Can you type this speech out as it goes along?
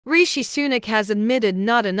Rishi Sunak has admitted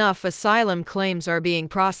not enough asylum claims are being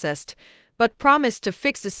processed, but promised to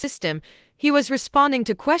fix the system. He was responding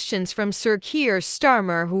to questions from Sir Keir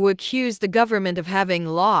Starmer, who accused the government of having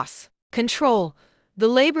lost control. The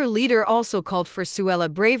Labour leader also called for Suella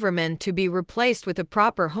Braverman to be replaced with a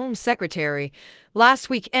proper Home Secretary. Last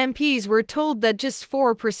week, MPs were told that just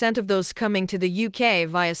 4% of those coming to the UK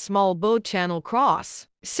via small boat channel cross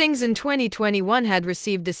Sings in 2021 had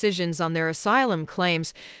received decisions on their asylum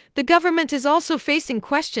claims. The government is also facing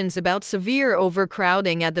questions about severe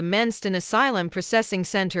overcrowding at the Menston Asylum Processing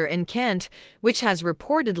Centre in Kent, which has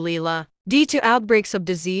reportedly led to outbreaks of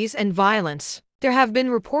disease and violence. There have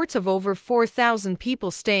been reports of over 4,000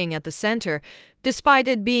 people staying at the center, despite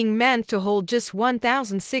it being meant to hold just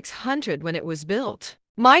 1,600 when it was built.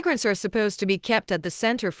 Migrants are supposed to be kept at the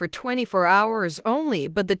center for 24 hours only,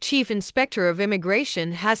 but the Chief Inspector of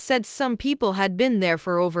Immigration has said some people had been there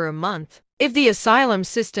for over a month. If the asylum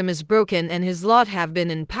system is broken and his lot have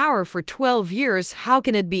been in power for 12 years, how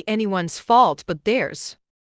can it be anyone's fault but theirs?